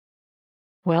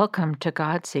Welcome to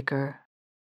God Seeker.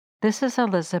 This is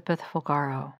Elizabeth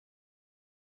Fulgaro.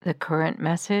 The current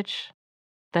message: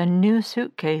 the new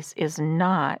suitcase is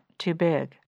not too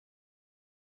big.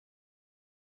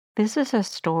 This is a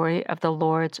story of the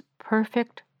Lord's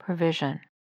perfect provision.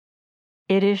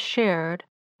 It is shared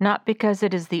not because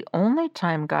it is the only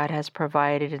time God has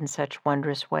provided in such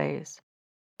wondrous ways,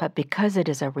 but because it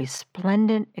is a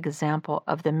resplendent example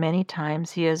of the many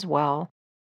times He is, well,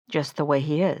 just the way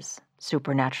He is,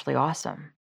 supernaturally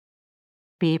awesome.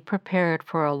 Be prepared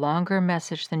for a longer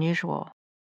message than usual,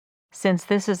 since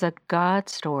this is a God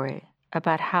story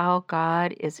about how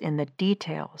God is in the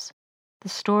details. The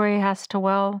story has to,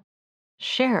 well,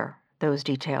 share those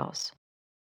details.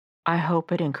 I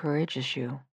hope it encourages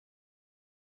you.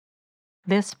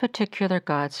 This particular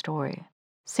God story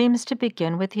seems to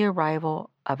begin with the arrival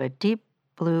of a deep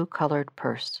blue colored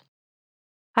purse.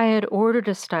 I had ordered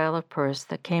a style of purse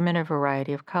that came in a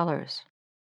variety of colors.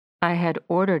 I had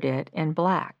ordered it in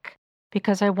black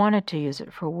because I wanted to use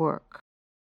it for work.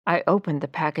 I opened the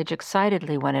package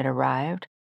excitedly when it arrived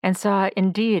and saw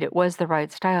indeed it was the right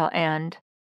style, and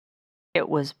it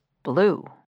was blue.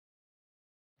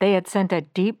 They had sent a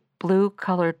deep blue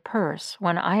colored purse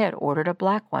when I had ordered a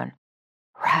black one.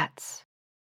 Rats.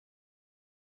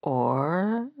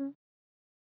 Or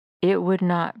it would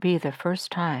not be the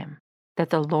first time that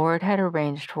the Lord had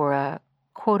arranged for a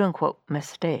quote-unquote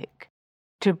mistake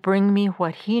to bring me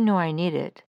what He knew I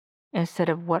needed instead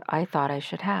of what I thought I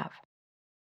should have.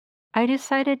 I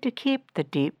decided to keep the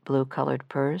deep blue-colored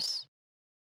purse.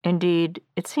 Indeed,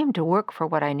 it seemed to work for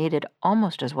what I needed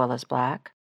almost as well as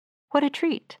black. What a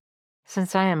treat,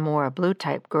 since I am more a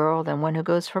blue-type girl than one who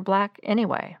goes for black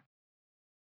anyway.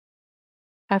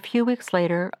 A few weeks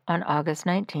later, on August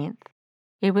 19th,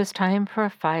 it was time for a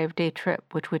 5-day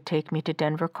trip which would take me to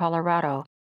Denver, Colorado,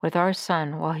 with our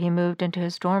son while he moved into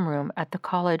his dorm room at the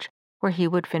college where he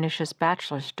would finish his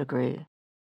bachelor's degree,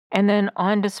 and then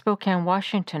on to Spokane,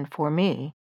 Washington for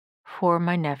me, for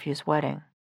my nephew's wedding.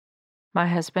 My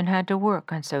husband had to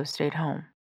work and so stayed home.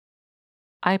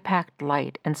 I packed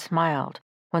light and smiled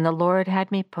when the Lord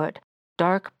had me put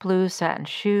dark blue satin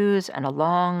shoes and a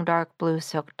long dark blue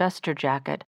silk duster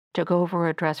jacket to go over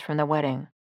a dress from the wedding.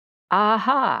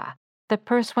 Aha! The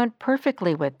purse went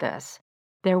perfectly with this.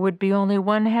 There would be only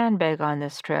one handbag on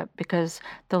this trip because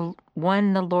the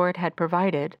one the Lord had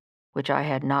provided, which I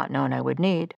had not known I would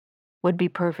need, would be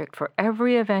perfect for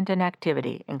every event and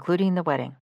activity, including the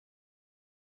wedding.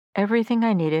 Everything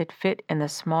I needed fit in the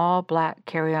small black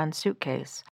carry-on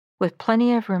suitcase, with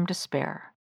plenty of room to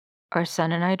spare. Our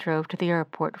son and I drove to the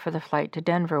airport for the flight to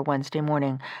Denver Wednesday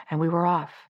morning, and we were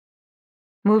off.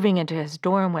 Moving into his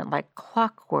dorm went like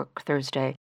clockwork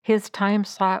Thursday. His time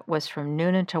slot was from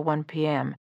noon until 1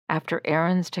 p.m. After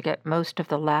errands to get most of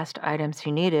the last items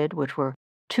he needed, which were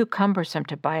too cumbersome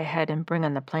to buy ahead and bring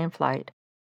on the plane flight.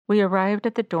 We arrived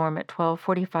at the dorm at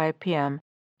 12:45 p.m.,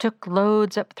 took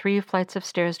loads up 3 flights of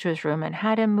stairs to his room, and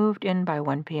had him moved in by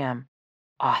 1 p.m.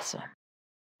 Awesome.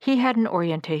 He had an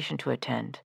orientation to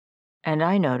attend, and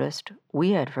I noticed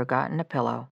we had forgotten a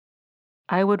pillow.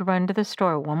 I would run to the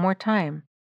store one more time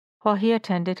while he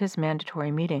attended his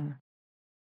mandatory meeting.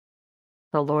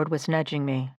 The Lord was nudging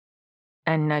me,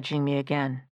 and nudging me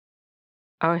again.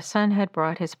 Our son had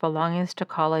brought his belongings to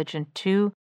college in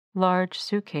 2 large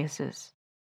suitcases.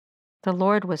 The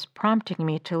Lord was prompting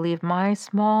me to leave my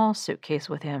small suitcase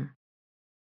with him.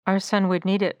 Our son would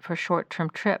need it for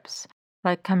short-term trips,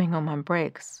 like coming home on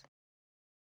breaks.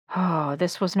 Oh,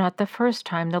 this was not the first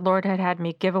time the Lord had had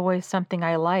me give away something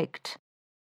I liked.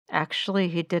 Actually,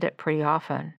 He did it pretty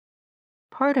often.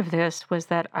 Part of this was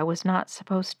that I was not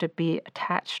supposed to be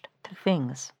attached to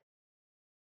things.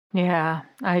 Yeah,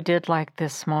 I did like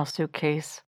this small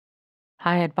suitcase.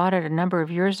 I had bought it a number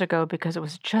of years ago because it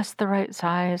was just the right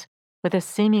size, with a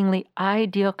seemingly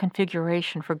ideal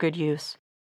configuration for good use.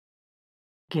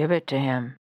 Give it to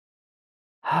him.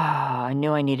 Ah, I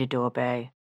knew I needed to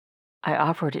obey. I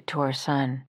offered it to our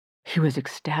son. He was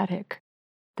ecstatic.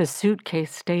 The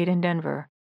suitcase stayed in Denver.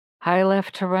 I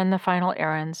left to run the final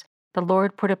errands. The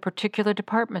Lord put a particular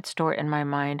department store in my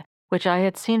mind, which I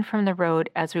had seen from the road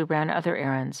as we ran other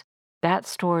errands. That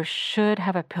store should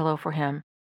have a pillow for him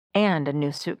and a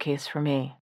new suitcase for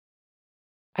me.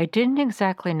 I didn't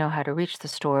exactly know how to reach the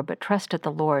store, but trusted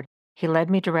the Lord. He led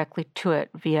me directly to it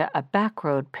via a back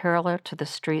road parallel to the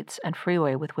streets and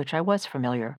freeway with which I was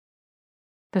familiar.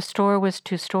 The store was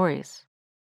 2 stories.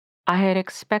 I had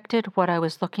expected what I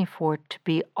was looking for to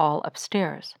be all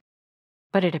upstairs,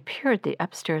 but it appeared the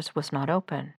upstairs was not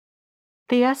open.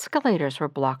 The escalators were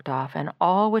blocked off, and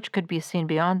all which could be seen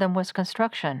beyond them was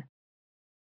construction.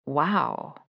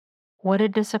 Wow, what a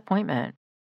disappointment.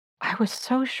 I was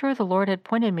so sure the Lord had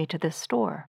pointed me to this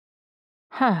store.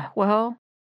 Well,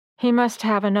 he must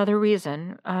have another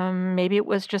reason. Maybe it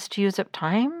was just to use up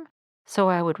time so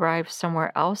I would arrive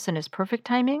somewhere else in his perfect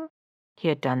timing. He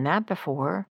had done that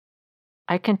before.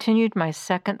 I continued my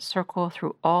second circle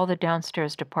through all the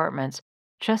downstairs departments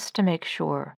just to make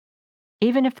sure.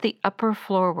 Even if the upper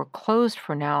floor were closed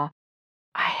for now,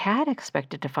 I had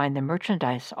expected to find the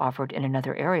merchandise offered in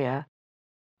another area,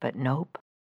 but nope.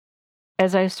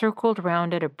 As I circled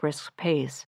round at a brisk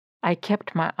pace, I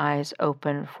kept my eyes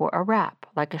open for a wrap,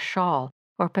 like a shawl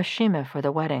or pashima for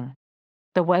the wedding.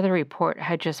 The weather report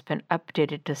had just been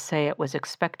updated to say it was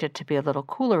expected to be a little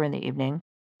cooler in the evening,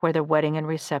 where the wedding and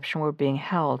reception were being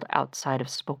held outside of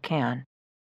Spokane.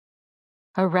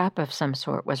 A wrap of some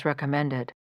sort was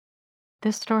recommended.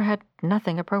 This store had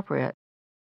nothing appropriate.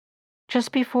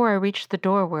 Just before I reached the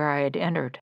door where I had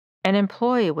entered, an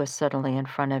employee was suddenly in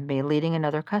front of me leading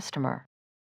another customer.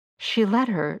 She led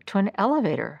her to an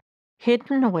elevator,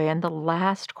 hidden away in the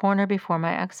last corner before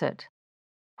my exit.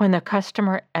 When the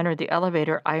customer entered the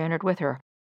elevator, I entered with her.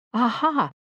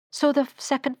 Aha! So the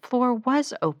second floor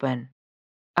was open.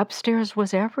 Upstairs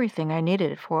was everything I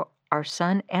needed for our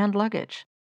son and luggage.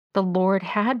 The Lord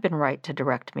had been right to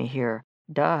direct me here.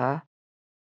 Duh.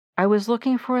 I was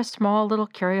looking for a small little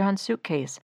carry-on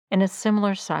suitcase in a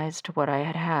similar size to what I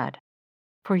had had.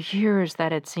 For years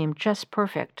that had seemed just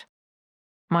perfect.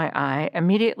 My eye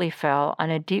immediately fell on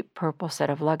a deep purple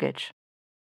set of luggage.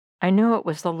 I knew it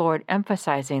was the Lord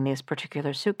emphasizing these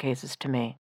particular suitcases to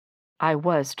me. I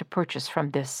was to purchase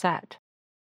from this set.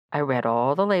 I read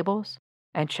all the labels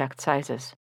and checked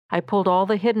sizes. I pulled all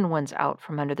the hidden ones out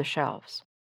from under the shelves.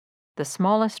 The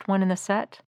smallest one in the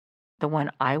set, the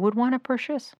one I would want to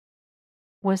purchase,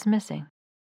 was missing.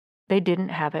 They didn't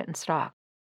have it in stock.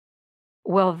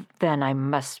 Well, then I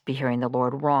must be hearing the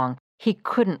Lord wrong. He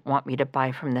couldn't want me to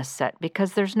buy from this set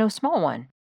because there's no small one.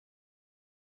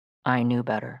 I knew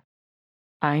better.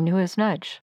 I knew his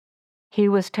nudge. He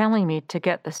was telling me to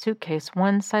get the suitcase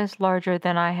one size larger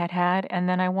than I had had and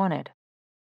than I wanted.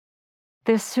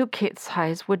 This suitcase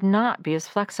size would not be as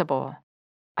flexible.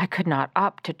 I could not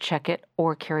opt to check it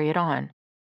or carry it on.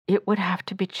 It would have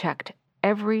to be checked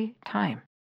every time.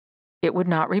 It would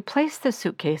not replace the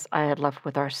suitcase I had left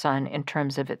with our son in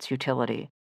terms of its utility.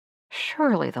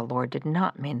 Surely the Lord did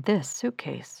not mean this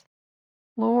suitcase.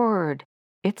 Lord,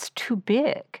 it's too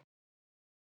big.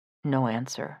 No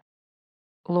answer.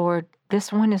 Lord,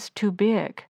 this one is too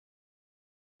big.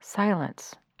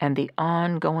 Silence and the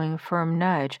ongoing firm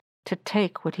nudge to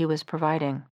take what he was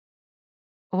providing.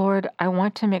 Lord, I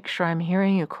want to make sure I'm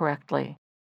hearing you correctly.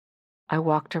 I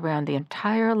walked around the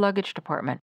entire luggage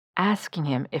department, asking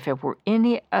him if it were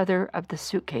any other of the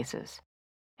suitcases.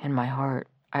 In my heart,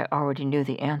 I already knew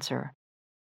the answer,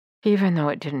 even though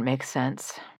it didn't make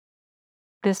sense.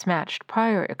 This matched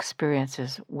prior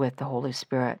experiences with the Holy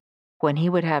Spirit, when he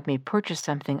would have me purchase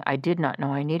something I did not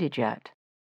know I needed yet.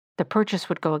 The purchase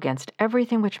would go against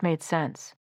everything which made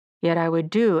sense, yet I would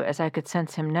do as I could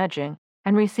sense him nudging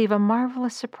and receive a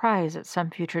marvelous surprise at some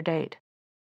future date.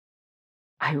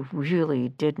 I really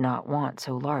did not want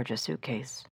so large a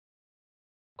suitcase.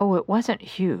 Oh, it wasn't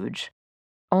huge,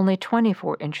 only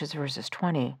 24 inches versus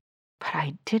 20, but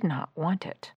I did not want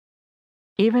it.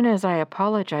 Even as I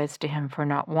apologized to him for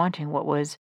not wanting what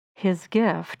was his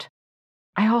gift,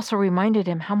 I also reminded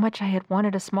him how much I had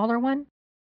wanted a smaller one.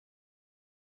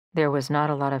 There was not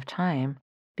a lot of time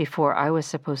before I was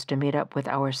supposed to meet up with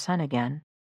our son again.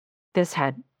 This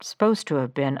had supposed to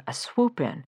have been a swoop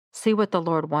in, see what the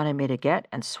Lord wanted me to get,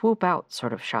 and swoop out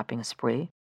sort of shopping spree.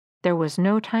 There was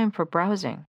no time for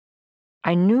browsing.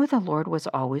 I knew the Lord was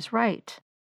always right.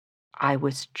 I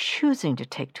was choosing to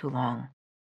take too long.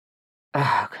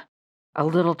 Ugh, a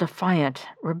little defiant,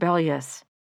 rebellious.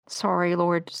 Sorry,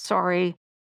 Lord, sorry.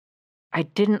 I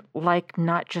didn't like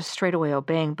not just straight away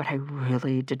obeying, but I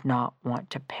really did not want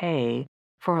to pay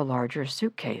for a larger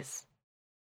suitcase.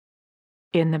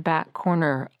 In the back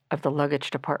corner of the luggage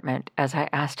department, as I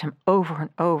asked him over and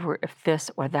over if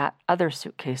this or that other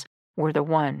suitcase were the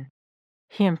one,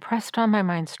 he impressed on my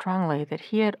mind strongly that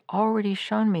he had already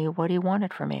shown me what he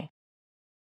wanted from me.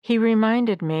 He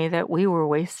reminded me that we were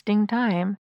wasting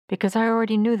time because I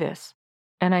already knew this,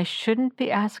 and I shouldn't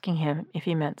be asking him if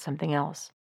he meant something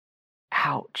else.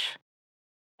 Ouch.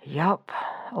 Yup.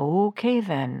 Okay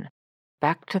then.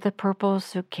 Back to the purple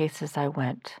suitcases I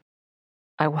went.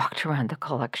 I walked around the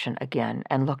collection again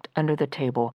and looked under the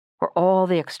table where all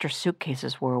the extra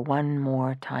suitcases were one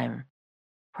more time.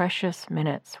 Precious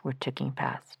minutes were ticking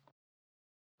past.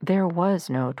 There was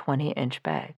no 20-inch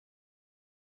bag.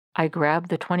 I grabbed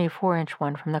the 24-inch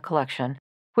one from the collection,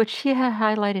 which he had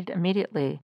highlighted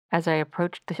immediately as I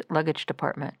approached the luggage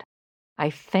department. I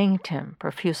thanked him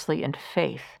profusely in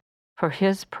faith for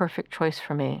his perfect choice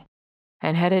for me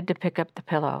and headed to pick up the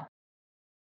pillow.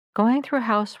 Going through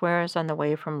housewares on the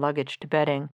way from luggage to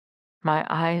bedding, my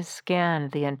eyes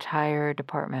scanned the entire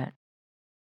department.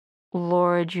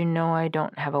 Lord, you know I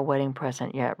don't have a wedding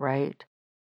present yet, right?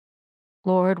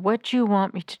 Lord, what do you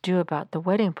want me to do about the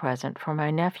wedding present for my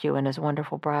nephew and his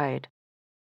wonderful bride?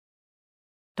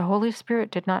 The Holy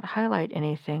Spirit did not highlight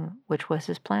anything which was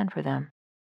his plan for them.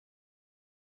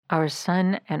 Our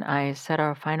son and I said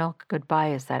our final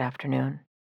goodbyes that afternoon.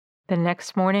 The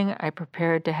next morning, I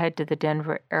prepared to head to the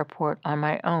Denver airport on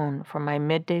my own for my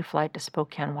midday flight to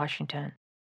Spokane, Washington.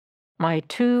 My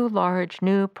 2 large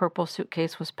new purple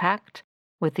suitcase was packed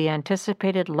with the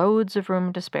anticipated loads of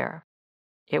room to spare.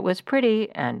 It was pretty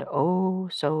and oh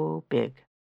so big.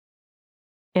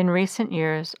 In recent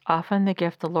years, often the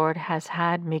gift the Lord has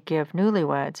had me give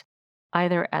newlyweds,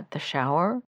 either at the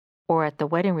shower or at the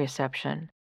wedding reception,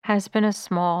 has been a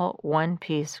small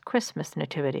one-piece Christmas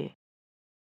nativity.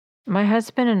 My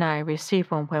husband and I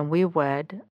received one when we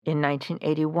wed in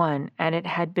 1981, and it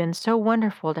had been so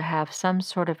wonderful to have some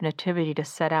sort of nativity to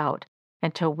set out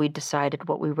until we decided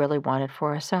what we really wanted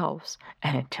for ourselves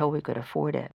and until we could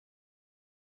afford it.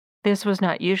 This was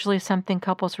not usually something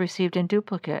couples received in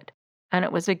duplicate, and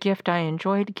it was a gift I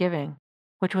enjoyed giving,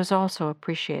 which was also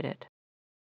appreciated.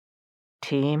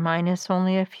 T-minus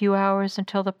only a few hours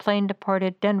until the plane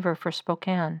departed Denver for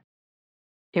Spokane.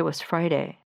 It was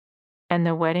Friday, and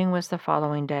the wedding was the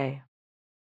following day.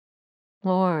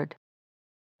 Lord,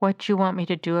 what do you want me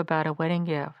to do about a wedding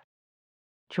gift?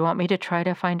 Do you want me to try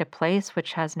to find a place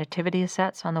which has nativity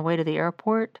sets on the way to the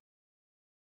airport?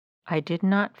 I did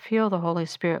not feel the Holy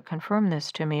Spirit confirm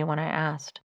this to me when I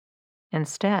asked.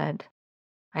 Instead,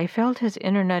 I felt his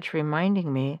inner nudge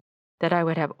reminding me that I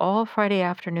would have all Friday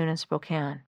afternoon in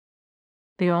Spokane.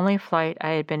 The only flight I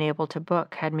had been able to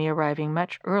book had me arriving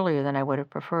much earlier than I would have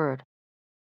preferred.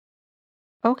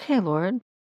 Okay, Lord,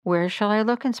 where shall I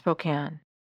look in Spokane?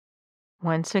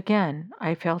 Once again,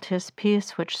 I felt his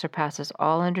peace which surpasses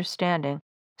all understanding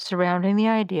surrounding the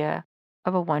idea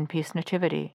of a one-piece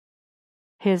nativity.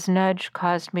 His nudge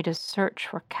caused me to search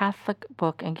for Catholic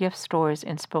book and gift stores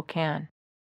in Spokane.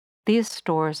 These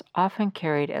stores often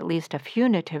carried at least a few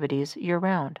nativities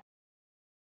year-round.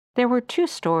 There were 2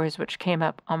 stores which came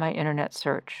up on my internet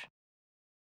search.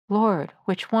 Lord,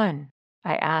 which one?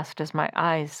 I asked as my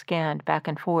eyes scanned back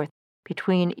and forth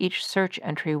between each search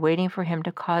entry, waiting for him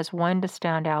to cause one to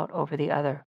stand out over the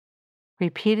other.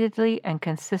 Repeatedly and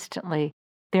consistently,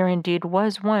 there indeed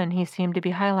was one he seemed to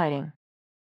be highlighting.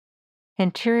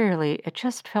 Interiorly, it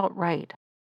just felt right,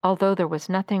 although there was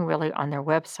nothing really on their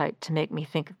website to make me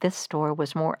think this store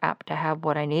was more apt to have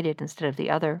what I needed instead of the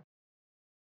other.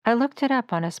 I looked it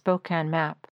up on a Spokane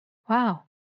map. Wow,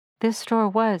 this store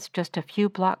was just a few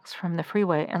blocks from the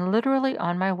freeway and literally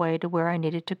on my way to where I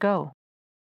needed to go.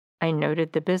 I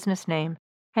noted the business name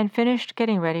and finished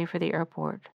getting ready for the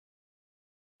airport.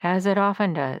 As it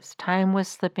often does, time was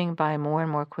slipping by more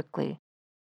and more quickly.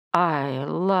 I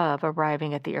love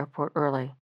arriving at the airport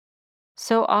early.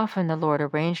 So often the Lord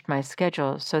arranged my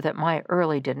schedule so that my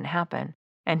early didn't happen,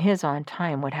 and his on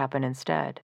time would happen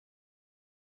instead.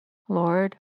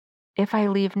 Lord, if I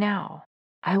leave now,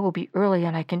 I will be early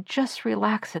and I can just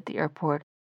relax at the airport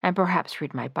and perhaps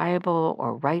read my Bible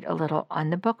or write a little on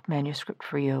the book manuscript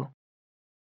for you.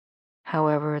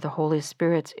 However, the Holy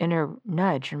Spirit's inner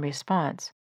nudge in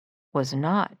response was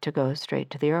not to go straight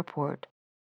to the airport.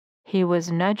 He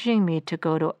was nudging me to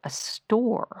go to a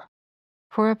store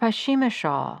for a pashima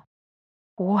shawl.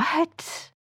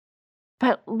 What?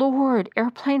 But Lord,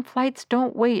 airplane flights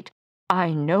don't wait.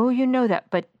 I know you know that,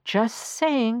 but just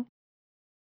saying.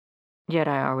 Yet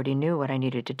I already knew what I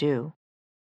needed to do.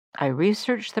 I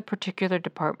researched the particular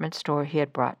department store he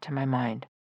had brought to my mind.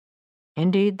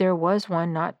 Indeed, there was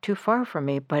one not too far from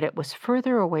me, but it was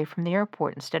further away from the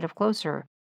airport instead of closer.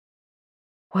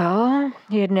 Well,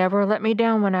 he had never let me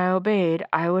down when I obeyed.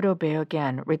 I would obey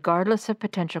again, regardless of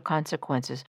potential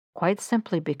consequences, quite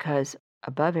simply because,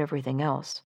 above everything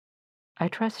else, I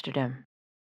trusted him.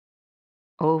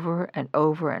 Over and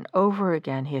over and over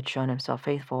again, he had shown himself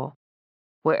faithful.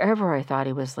 Wherever I thought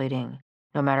he was leading,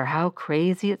 no matter how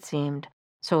crazy it seemed,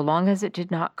 so long as it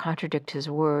did not contradict his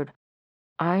word,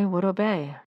 I would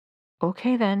obey.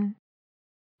 Okay then,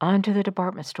 on to the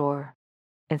department store,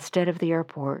 instead of the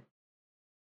airport.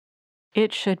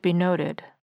 It should be noted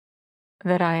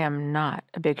that I am not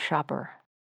a big shopper.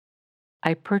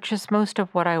 I purchase most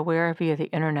of what I wear via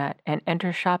the internet and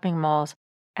enter shopping malls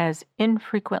as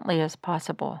infrequently as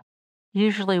possible,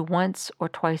 usually once or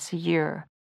twice a year,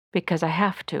 because I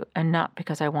have to and not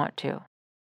because I want to.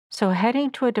 So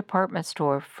heading to a department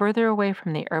store further away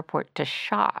from the airport to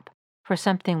shop for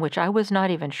something which I was not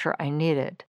even sure I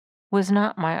needed was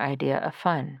not my idea of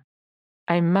fun.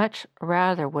 I much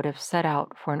rather would have set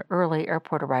out for an early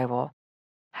airport arrival.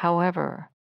 However,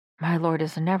 my Lord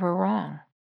is never wrong,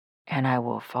 and I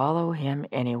will follow him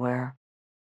anywhere.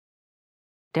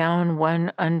 Down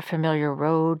one unfamiliar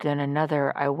road, then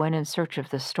another, I went in search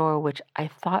of the store which I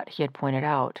thought he had pointed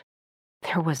out.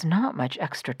 There was not much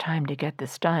extra time to get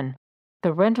this done.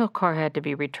 The rental car had to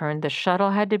be returned, the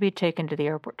shuttle had to be taken to the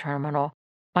airport terminal,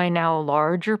 my now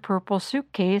larger purple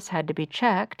suitcase had to be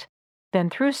checked, then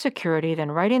through security,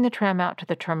 then riding the tram out to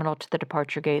the terminal to the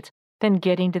departure gates, then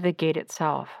getting to the gate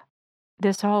itself.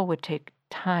 This all would take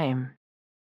time.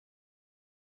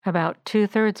 About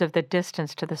 2/3 of the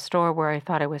distance to the store where I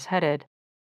thought I was headed,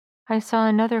 I saw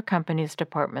another company's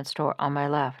department store on my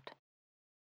left.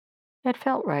 It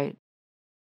felt right.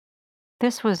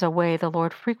 This was a way the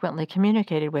Lord frequently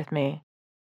communicated with me.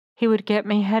 He would get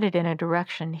me headed in a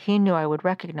direction he knew I would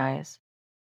recognize,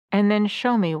 and then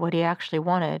show me what he actually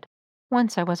wanted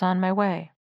once I was on my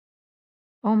way.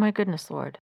 Oh my goodness,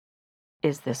 Lord,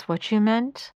 is this what you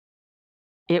meant?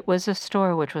 It was a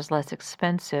store which was less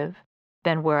expensive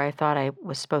than where I thought I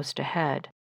was supposed to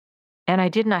head, and I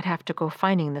did not have to go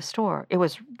finding the store. It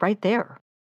was right there.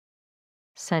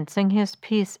 Sensing his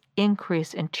peace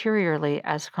increase interiorly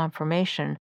as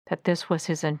confirmation that this was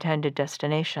his intended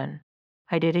destination,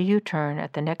 I did a U-turn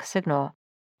at the next signal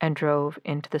and drove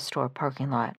into the store parking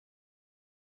lot.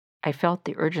 I felt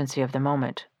the urgency of the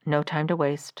moment. No time to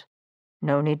waste.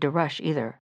 No need to rush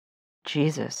either.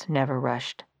 Jesus never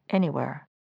rushed anywhere.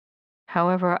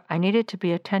 However, I needed to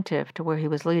be attentive to where he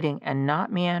was leading and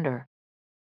not meander.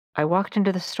 I walked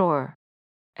into the store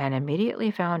and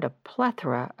immediately found a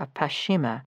plethora of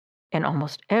pashima in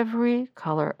almost every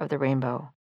color of the rainbow.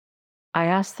 I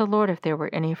asked the Lord if there were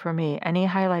any for me, and he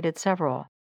highlighted several.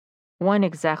 One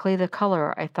exactly the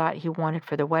color I thought he wanted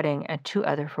for the wedding, and two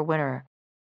other for winter.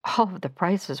 All of the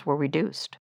prices were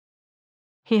reduced.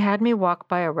 He had me walk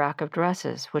by a rack of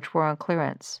dresses, which were on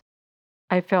clearance.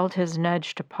 I felt his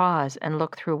nudge to pause and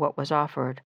look through what was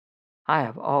offered. I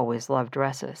have always loved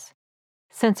dresses.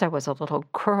 Since I was a little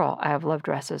girl, I have loved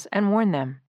dresses and worn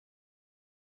them.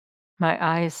 My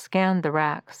eyes scanned the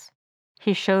racks.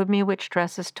 He showed me which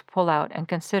dresses to pull out and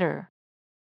consider.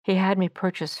 He had me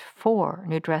purchase 4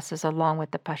 new dresses along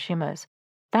with the pashimas.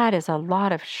 That is a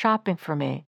lot of shopping for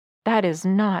me. That is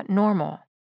not normal.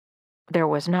 There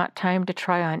was not time to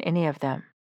try on any of them.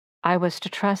 I was to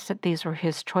trust that these were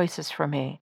his choices for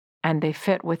me, and they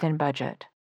fit within budget.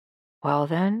 Well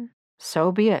then,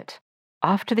 so be it.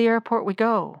 Off to the airport we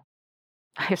go.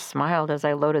 I smiled as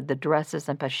I loaded the dresses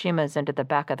and pashimas into the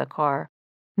back of the car.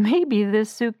 Maybe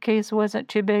this suitcase wasn't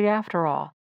too big after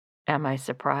all. Am I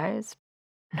surprised?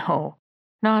 No,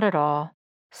 not at all.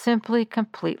 Simply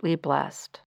completely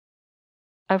blessed.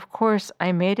 Of course,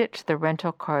 I made it to the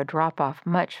rental car drop-off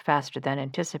much faster than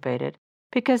anticipated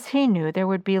because he knew there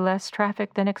would be less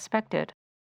traffic than expected.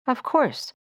 Of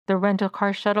course, the rental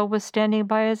car shuttle was standing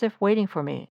by as if waiting for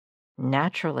me.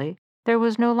 Naturally, there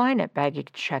was no line at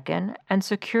baggage check-in, and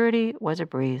security was a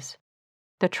breeze.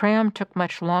 The tram took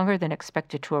much longer than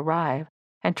expected to arrive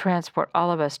and transport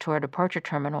all of us to our departure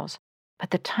terminals,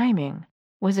 but the timing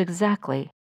was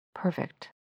exactly perfect.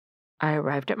 I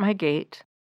arrived at my gate,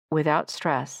 without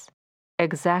stress,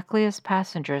 exactly as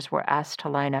passengers were asked to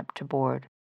line up to board.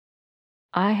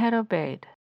 I had obeyed,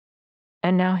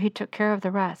 and now he took care of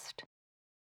the rest.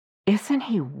 Isn't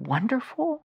he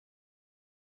wonderful?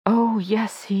 Oh,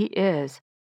 yes, he is.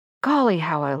 Golly,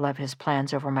 how I love his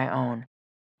plans over my own.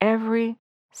 Every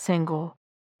single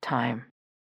time.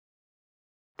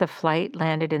 The flight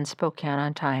landed in Spokane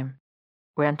on time.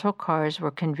 Rental cars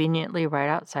were conveniently right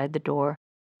outside the door.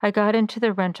 I got into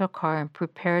the rental car and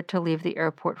prepared to leave the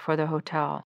airport for the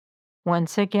hotel.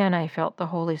 Once again, I felt the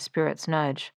Holy Spirit's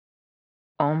nudge.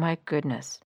 Oh my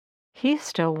goodness. He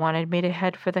still wanted me to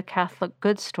head for the Catholic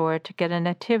goods store to get a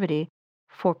nativity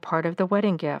for part of the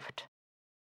wedding gift.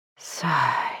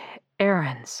 Sigh,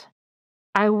 errands.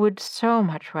 I would so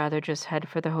much rather just head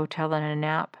for the hotel and a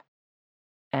nap.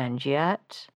 And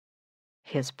yet,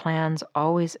 his plans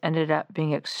always ended up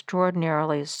being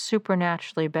extraordinarily,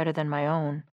 supernaturally better than my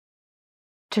own.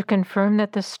 To confirm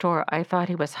that the store I thought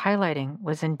he was highlighting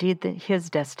was indeed his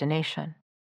destination,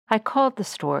 I called the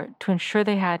store to ensure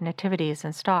they had nativities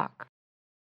in stock.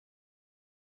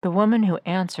 The woman who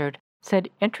answered said,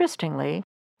 interestingly,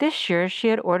 this year she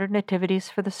had ordered nativities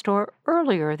for the store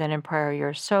earlier than in prior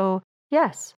years, so,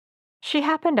 yes, she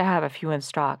happened to have a few in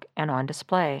stock and on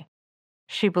display.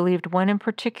 She believed one in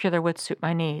particular would suit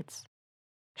my needs.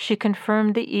 She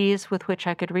confirmed the ease with which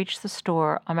I could reach the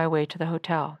store on my way to the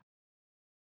hotel.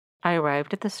 I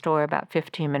arrived at the store about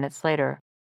 15 minutes later.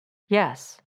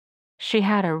 Yes, she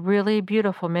had a really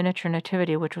beautiful miniature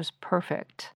nativity which was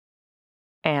perfect.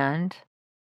 And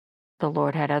the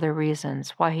Lord had other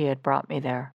reasons why He had brought me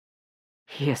there.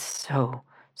 He is so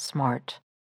smart.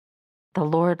 The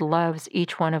Lord loves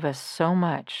each one of us so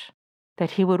much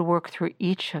that He would work through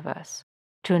each of us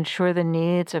to ensure the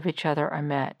needs of each other are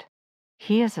met.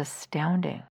 He is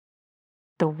astounding.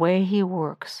 The way He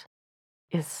works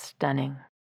is stunning.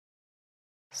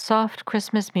 Soft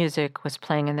Christmas music was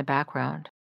playing in the background.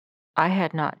 I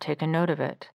had not taken note of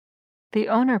it. The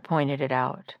owner pointed it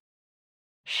out.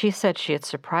 She said she had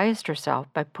surprised herself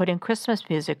by putting Christmas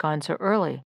music on so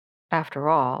early. After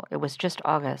all, it was just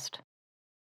August.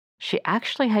 She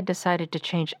actually had decided to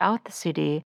change out the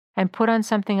CD and put on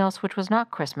something else which was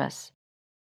not Christmas.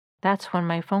 That's when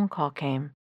my phone call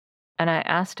came, and I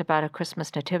asked about a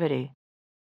Christmas nativity.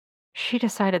 She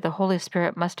decided the Holy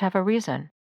Spirit must have a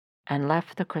reason and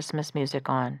left the Christmas music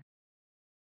on.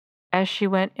 As she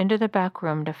went into the back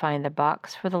room to find the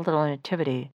box for the little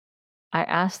nativity, I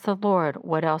asked the Lord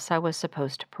what else I was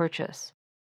supposed to purchase.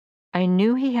 I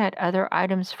knew He had other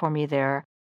items for me there,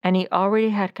 and He already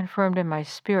had confirmed in my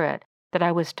spirit that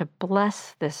I was to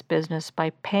bless this business by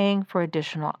paying for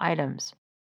additional items.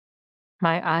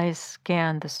 My eyes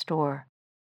scanned the store.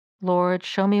 Lord,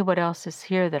 show me what else is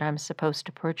here that I'm supposed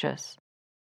to purchase.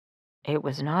 It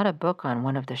was not a book on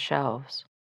one of the shelves.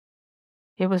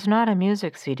 It was not a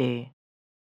music CD.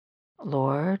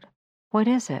 Lord, what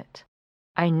is it?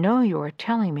 I know you are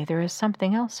telling me there is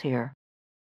something else here.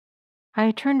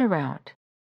 I turned around,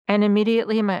 and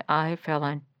immediately my eye fell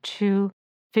on two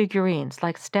figurines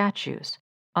like statues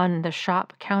on the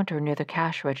shop counter near the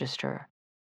cash register.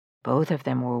 Both of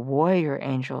them were warrior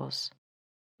angels.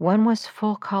 One was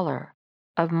full color,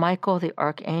 of Michael the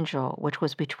Archangel, which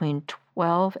was between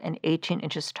 12 and 18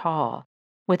 inches tall,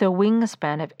 with a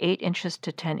wingspan of 8 inches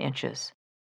to 10 inches.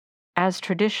 As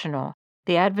traditional,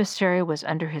 the adversary was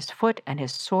under his foot and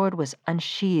his sword was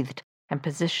unsheathed and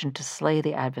positioned to slay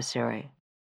the adversary.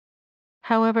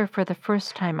 However, for the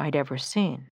first time I'd ever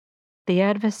seen, the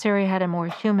adversary had a more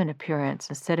human appearance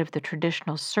instead of the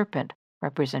traditional serpent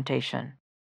representation.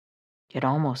 It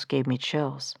almost gave me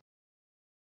chills.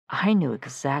 I knew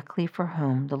exactly for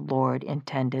whom the Lord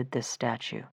intended this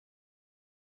statue.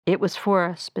 It was for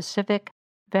a specific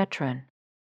veteran.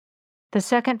 The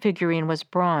second figurine was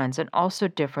bronze and also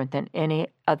different than any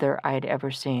other I'd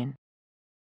ever seen.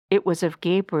 It was of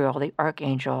Gabriel the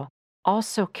Archangel,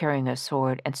 also carrying a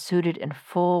sword and suited in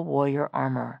full warrior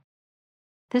armor.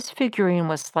 This figurine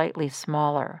was slightly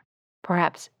smaller,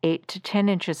 perhaps 8 to 10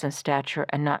 inches in stature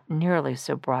and not nearly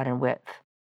so broad in width.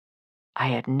 I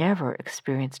had never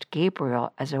experienced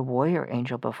Gabriel as a warrior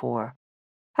angel before.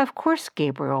 Of course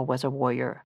Gabriel was a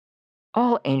warrior.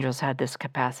 All angels had this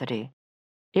capacity.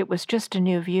 It was just a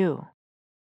new view.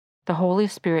 The Holy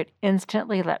Spirit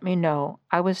instantly let me know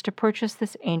I was to purchase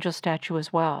this angel statue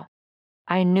as well.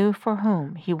 I knew for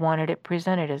whom He wanted it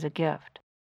presented as a gift.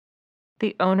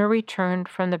 The owner returned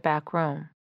from the back room.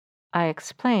 I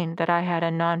explained that I had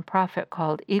a nonprofit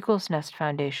called Eagle's Nest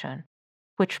Foundation,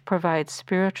 which provides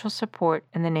spiritual support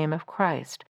in the name of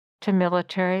Christ to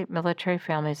military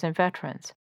families, and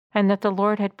veterans, and that the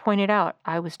Lord had pointed out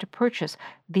I was to purchase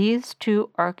these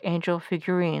two archangel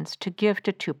figurines to give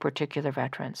to two particular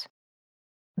veterans.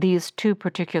 These two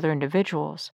particular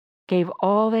individuals gave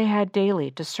all they had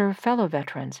daily to serve fellow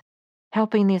veterans,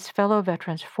 helping these fellow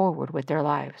veterans forward with their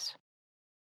lives.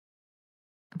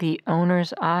 The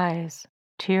owner's eyes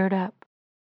teared up.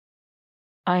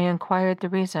 I inquired the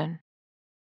reason.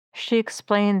 She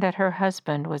explained that her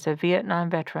husband was a Vietnam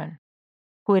veteran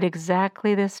who at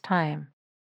exactly this time,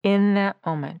 in that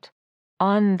moment,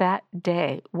 on that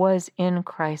day, was in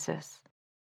crisis.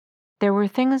 There were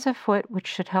things afoot which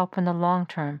should help in the long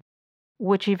term,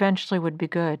 which eventually would be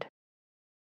good.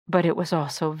 But it was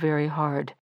also very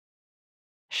hard.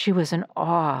 She was in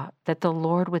awe that the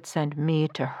Lord would send me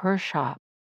to her shop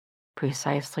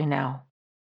precisely now.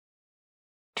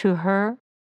 To her,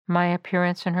 my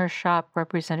appearance in her shop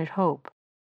represented hope,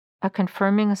 a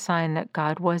confirming sign that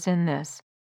God was in this,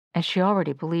 and she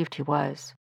already believed He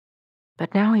was.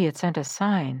 But now He had sent a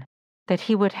sign that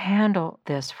He would handle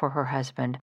this for her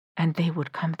husband, and they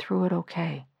would come through it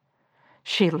okay.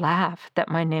 She laughed that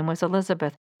my name was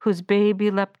Elizabeth, whose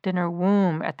baby leapt in her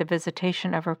womb at the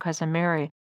visitation of her cousin Mary,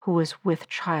 who was with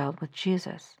child with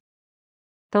Jesus.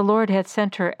 The Lord had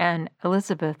sent her an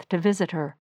Elizabeth to visit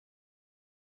her.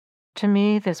 To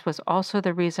me, this was also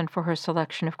the reason for her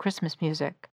selection of Christmas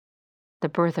music. The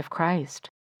birth of Christ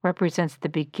represents the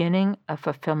beginning of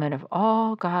fulfillment of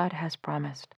all God has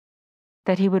promised,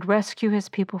 that he would rescue his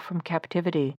people from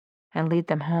captivity and lead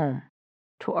them home,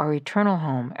 to our eternal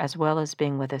home as well as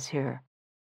being with us here.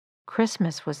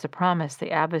 Christmas was the promise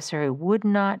the adversary would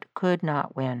not, could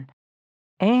not win.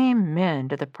 Amen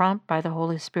to the prompt by the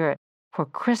Holy Spirit for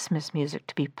Christmas music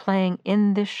to be playing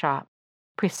in this shop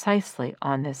precisely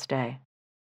on this day.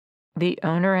 The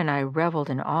owner and I reveled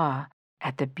in awe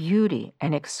at the beauty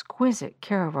and exquisite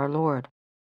care of our Lord,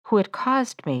 who had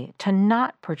caused me to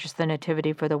not purchase the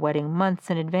nativity for the wedding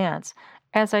months in advance,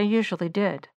 as I usually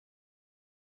did.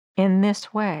 In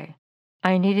this way,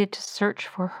 I needed to search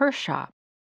for her shop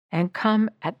and come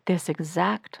at this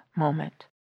exact moment.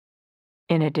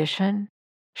 In addition,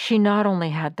 she not only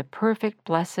had the perfect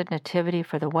blessed nativity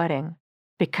for the wedding,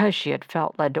 because she had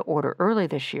felt led to order early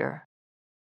this year,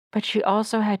 but she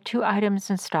also had 2 items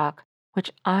in stock which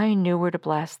I knew were to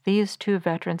bless these 2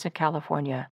 veterans in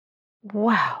California.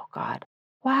 Wow, God,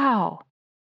 wow!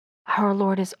 Our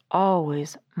Lord is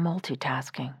always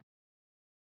multitasking.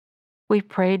 We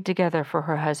prayed together for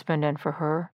her husband and for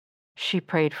her. She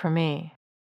prayed for me.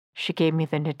 She gave me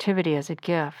the nativity as a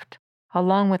gift,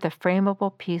 along with a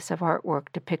frameable piece of artwork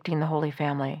depicting the Holy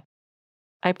Family.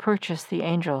 I purchased the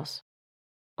angels.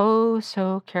 Oh,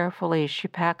 so carefully she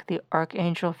packed the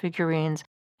archangel figurines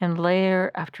in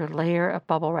layer after layer of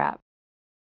bubble wrap.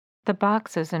 The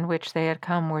boxes in which they had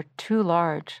come were too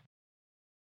large.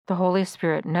 The Holy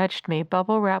Spirit nudged me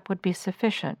bubble wrap would be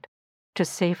sufficient to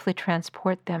safely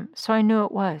transport them, so I knew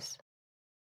it was.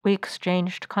 We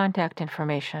exchanged contact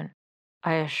information.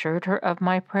 I assured her of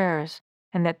my prayers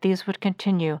and that these would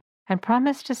continue, and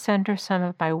promised to send her some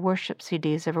of my worship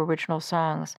CDs of original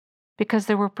songs, because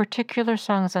there were particular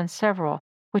songs on several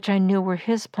which I knew were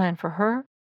his plan for her,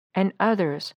 and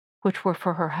others which were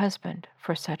for her husband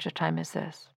for such a time as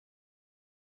this.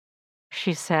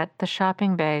 She set the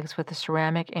shopping bags with the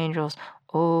ceramic angels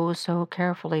oh so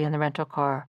carefully in the rental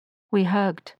car. We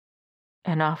hugged,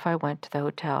 and off I went to the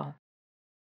hotel.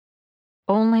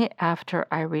 Only after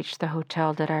I reached the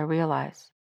hotel did I realize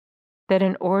that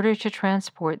in order to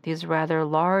transport these rather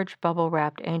large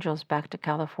bubble-wrapped angels back to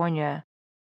California,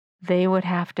 they would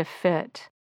have to fit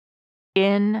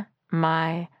in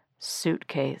my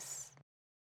suitcase.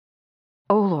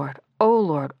 Oh Lord, oh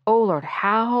Lord, oh Lord,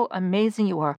 how amazing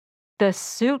you are. The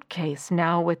suitcase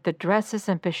now with the dresses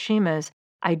and pashimas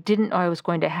I didn't know I was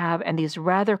going to have and these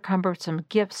rather cumbersome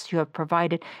gifts you have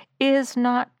provided is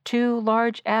not too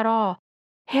large at all.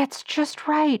 It's just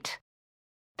right.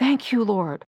 Thank you,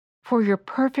 Lord, for your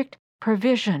perfect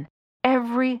provision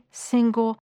every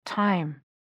single time.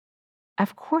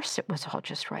 Of course it was all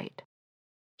just right.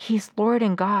 He's Lord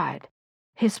and God.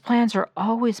 His plans are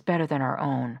always better than our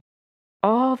own.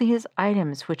 All these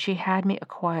items which he had me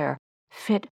acquire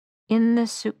fit in the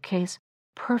suitcase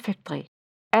perfectly,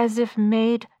 as if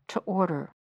made to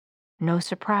order. No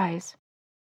surprise.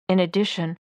 In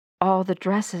addition, all the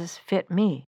dresses fit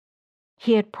me.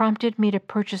 He had prompted me to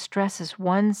purchase dresses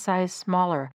 1 size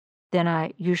smaller than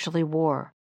I usually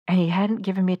wore, and he hadn't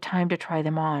given me time to try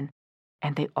them on,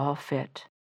 and they all fit.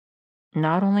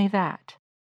 Not only that,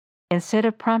 instead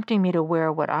of prompting me to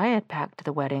wear what I had packed to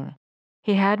the wedding,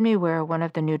 he had me wear one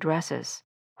of the new dresses,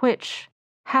 which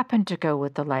happened to go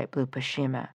with the light blue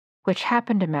pashima, which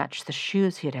happened to match the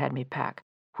shoes he had me pack,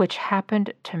 which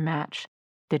happened to match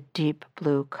the deep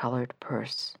blue colored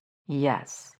purse.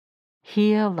 Yes,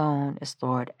 he alone is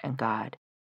Lord and God.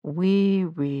 We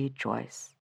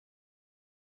rejoice.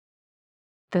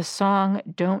 The song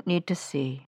Don't Need to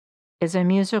See is a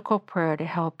musical prayer to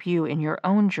help you in your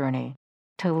own journey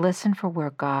to listen for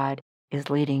where God is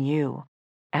leading you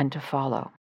and to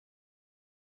follow.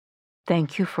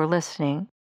 Thank you for listening.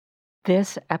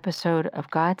 This episode of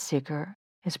God Seeker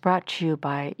is brought to you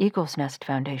by Eagle's Nest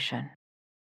Foundation.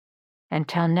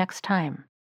 Until next time,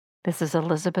 this is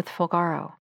Elizabeth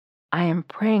Fulgaro. I am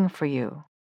praying for you.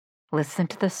 Listen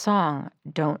to the song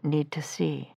Don't Need to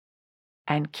See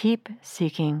and keep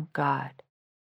seeking God.